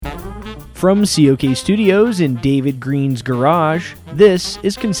From COK Studios in David Green's garage, this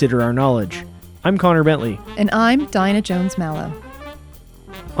is Consider Our Knowledge. I'm Connor Bentley. And I'm Dinah Jones-Mallow.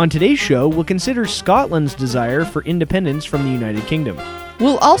 On today's show, we'll consider Scotland's desire for independence from the United Kingdom.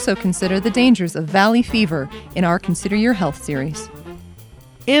 We'll also consider the dangers of valley fever in our Consider Your Health series.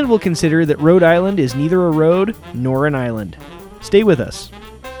 And we'll consider that Rhode Island is neither a road nor an island. Stay with us.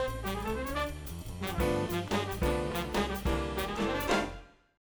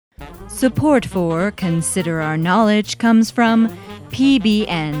 Support for Consider Our Knowledge comes from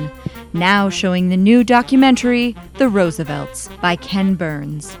PBN, now showing the new documentary, The Roosevelts, by Ken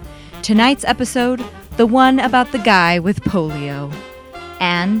Burns. Tonight's episode, the one about the guy with polio.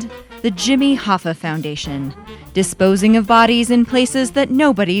 And the Jimmy Hoffa Foundation, disposing of bodies in places that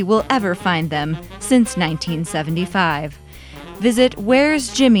nobody will ever find them since 1975. Visit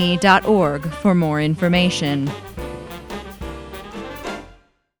where'sjimmy.org for more information.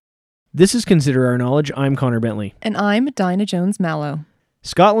 This is Consider Our Knowledge. I'm Connor Bentley. And I'm Dinah Jones-Mallow.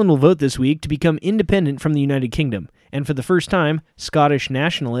 Scotland will vote this week to become independent from the United Kingdom, and for the first time, Scottish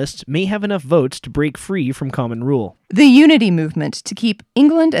nationalists may have enough votes to break free from common rule. The unity movement to keep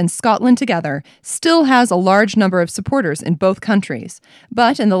England and Scotland together still has a large number of supporters in both countries.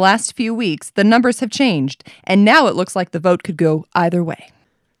 But in the last few weeks, the numbers have changed, and now it looks like the vote could go either way.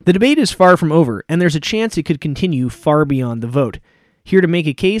 The debate is far from over, and there's a chance it could continue far beyond the vote. Here to make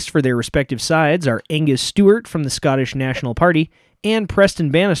a case for their respective sides are Angus Stewart from the Scottish National Party and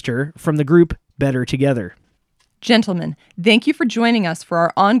Preston Bannister from the group Better Together. Gentlemen, thank you for joining us for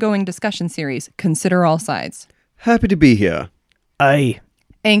our ongoing discussion series, Consider All Sides. Happy to be here. Aye.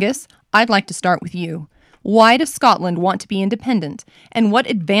 Angus, I'd like to start with you. Why does Scotland want to be independent, and what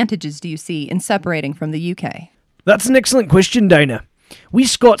advantages do you see in separating from the UK? That's an excellent question, Dinah. We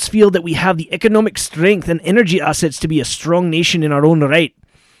Scots feel that we have the economic strength and energy assets to be a strong nation in our own right.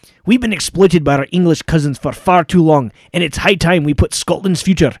 We've been exploited by our English cousins for far too long, and it's high time we put Scotland's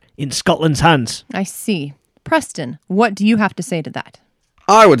future in Scotland's hands. I see. Preston, what do you have to say to that?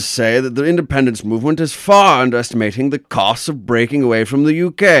 I would say that the independence movement is far underestimating the costs of breaking away from the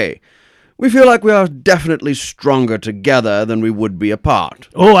UK. We feel like we are definitely stronger together than we would be apart.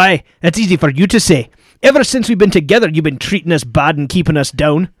 Oh aye, that's easy for you to say. Ever since we've been together, you've been treating us bad and keeping us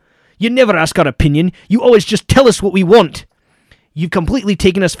down. You never ask our opinion, you always just tell us what we want. You've completely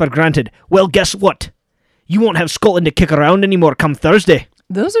taken us for granted. Well, guess what? You won't have Scotland to kick around anymore come Thursday.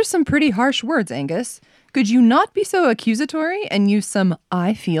 Those are some pretty harsh words, Angus. Could you not be so accusatory and use some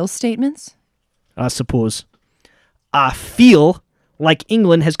I feel statements? I suppose. I feel like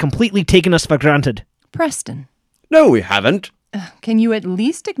England has completely taken us for granted. Preston. No, we haven't. Can you at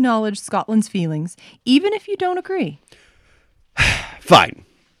least acknowledge Scotland's feelings, even if you don't agree? Fine.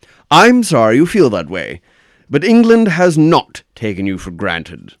 I'm sorry you feel that way, but England has not taken you for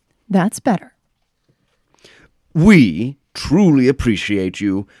granted. That's better. We truly appreciate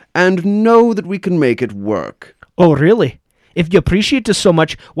you and know that we can make it work. Oh, really? If you appreciate us so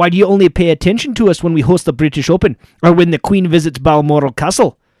much, why do you only pay attention to us when we host the British Open, or when the Queen visits Balmoral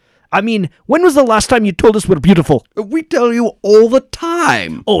Castle? I mean, when was the last time you told us we're beautiful? We tell you all the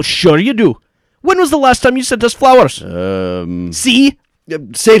time. Oh, sure you do. When was the last time you sent us flowers? See?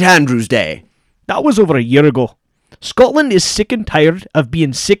 St. Andrew's Day. That was over a year ago. Scotland is sick and tired of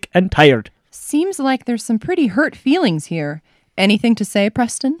being sick and tired. Seems like there's some pretty hurt feelings here. Anything to say,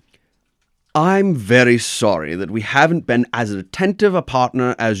 Preston? I'm very sorry that we haven't been as attentive a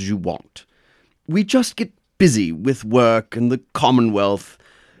partner as you want. We just get busy with work and the Commonwealth,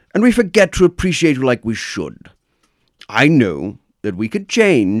 and we forget to appreciate you like we should. I know that we could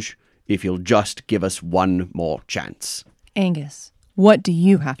change if you'll just give us one more chance. Angus, what do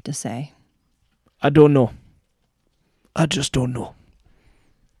you have to say? I don't know. I just don't know.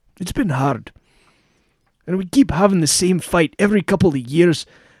 It's been hard. And we keep having the same fight every couple of years.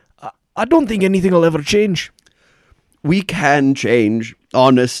 I don't think anything will ever change. We can change,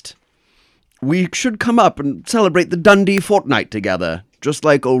 honest. We should come up and celebrate the Dundee fortnight together, just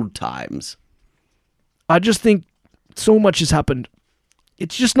like old times. I just think so much has happened.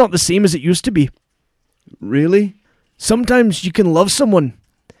 It's just not the same as it used to be. Really? Sometimes you can love someone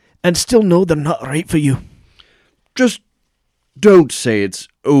and still know they're not right for you. Just don't say it's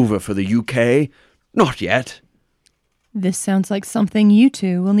over for the UK. Not yet. This sounds like something you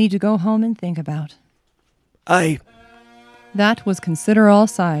two will need to go home and think about. Aye. That was Consider All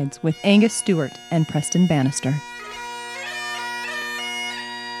Sides with Angus Stewart and Preston Bannister.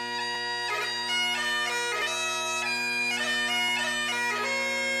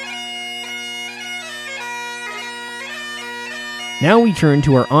 Now we turn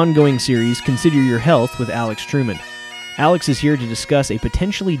to our ongoing series, Consider Your Health with Alex Truman. Alex is here to discuss a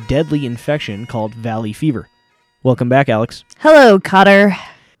potentially deadly infection called valley fever. Welcome back, Alex. Hello, Cotter.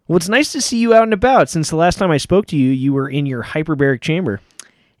 Well, it's nice to see you out and about. Since the last time I spoke to you, you were in your hyperbaric chamber.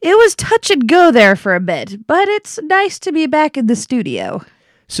 It was touch and go there for a bit, but it's nice to be back in the studio.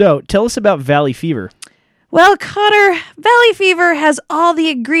 So, tell us about valley fever. Well, Cotter, valley fever has all the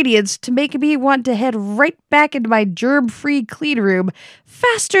ingredients to make me want to head right back into my germ-free clean room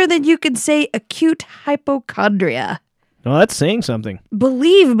faster than you can say acute hypochondria. Well, that's saying something.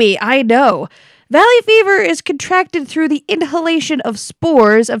 Believe me, I know. Valley fever is contracted through the inhalation of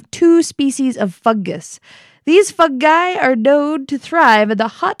spores of 2 species of fungus. These fungi are known to thrive in the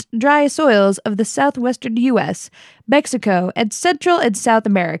hot, dry soils of the southwestern U.S., Mexico, and Central and South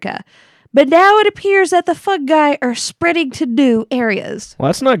America. But now it appears that the fungi are spreading to new areas. Well,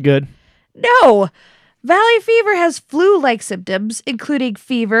 that's not good. No! Valley fever has flu-like symptoms, including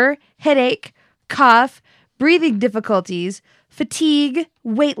fever, headache, cough, breathing difficulties, fatigue,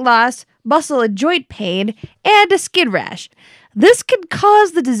 weight loss, muscle and joint pain, and a skin rash. This can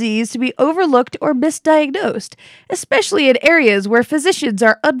cause the disease to be overlooked or misdiagnosed, especially in areas where physicians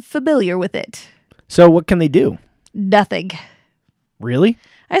are unfamiliar with it. So, what can they do? Nothing. Really?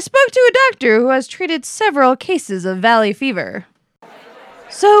 I spoke to a doctor who has treated several cases of valley fever.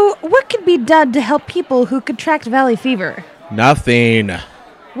 So, what can be done to help people who contract valley fever? Nothing.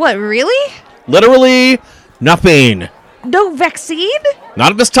 What, really? Literally nothing. No vaccine?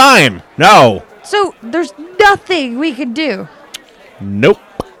 Not at this time. No. So, there's nothing we can do. Nope.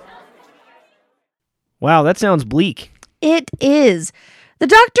 Wow, that sounds bleak. It is. The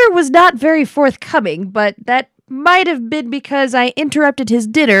doctor was not very forthcoming, but that might have been because I interrupted his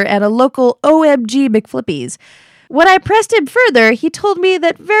dinner at a local OMG McFlippies. When I pressed him further, he told me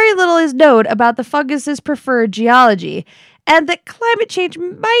that very little is known about the fungus's preferred geology, and that climate change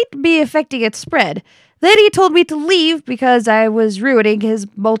might be affecting its spread. Then he told me to leave because I was ruining his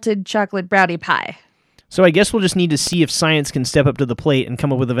molten chocolate brownie pie. So I guess we'll just need to see if science can step up to the plate and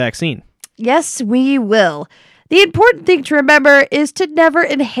come up with a vaccine. Yes, we will. The important thing to remember is to never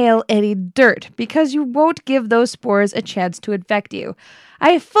inhale any dirt, because you won't give those spores a chance to infect you.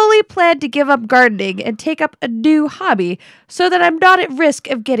 I fully plan to give up gardening and take up a new hobby so that I'm not at risk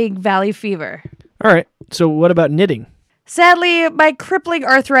of getting valley fever. All right, so what about knitting? Sadly, my crippling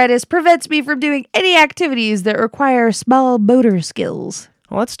arthritis prevents me from doing any activities that require small motor skills.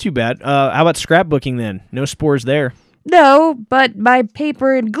 Well, that's too bad. How about scrapbooking then? No spores there. No, but my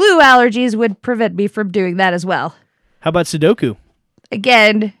paper and glue allergies would prevent me from doing that as well. How about Sudoku?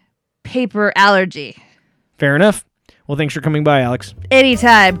 Again, paper allergy. Fair enough. Well, thanks for coming by, Alex.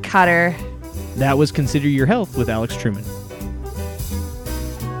 Anytime, Cotter. That was Consider Your Health with Alex Truman.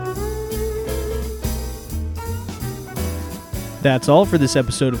 That's all for this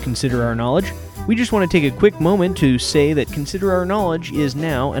episode of Consider Our Knowledge. We just want to take a quick moment to say that Consider Our Knowledge is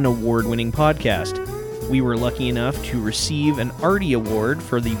now an award-winning podcast. We were lucky enough to receive an Artie Award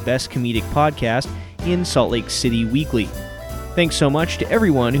for the Best Comedic Podcast in Salt Lake City Weekly. Thanks so much to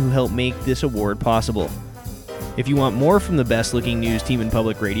everyone who helped make this award possible. If you want more from the best-looking news team in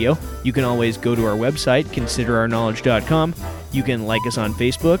public radio, you can always go to our website, considerourknowledge.com. You can like us on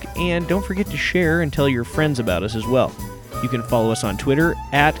Facebook, and don't forget to share and tell your friends about us as well. You can follow us on Twitter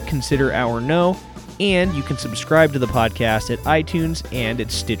at ConsiderOurKnow, and you can subscribe to the podcast at iTunes and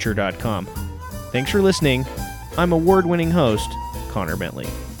at Stitcher.com. Thanks for listening. I'm award-winning host, Connor Bentley.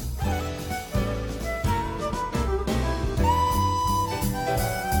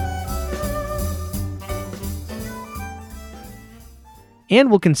 And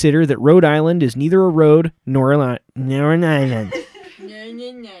we'll consider that Rhode Island is neither a road nor an island.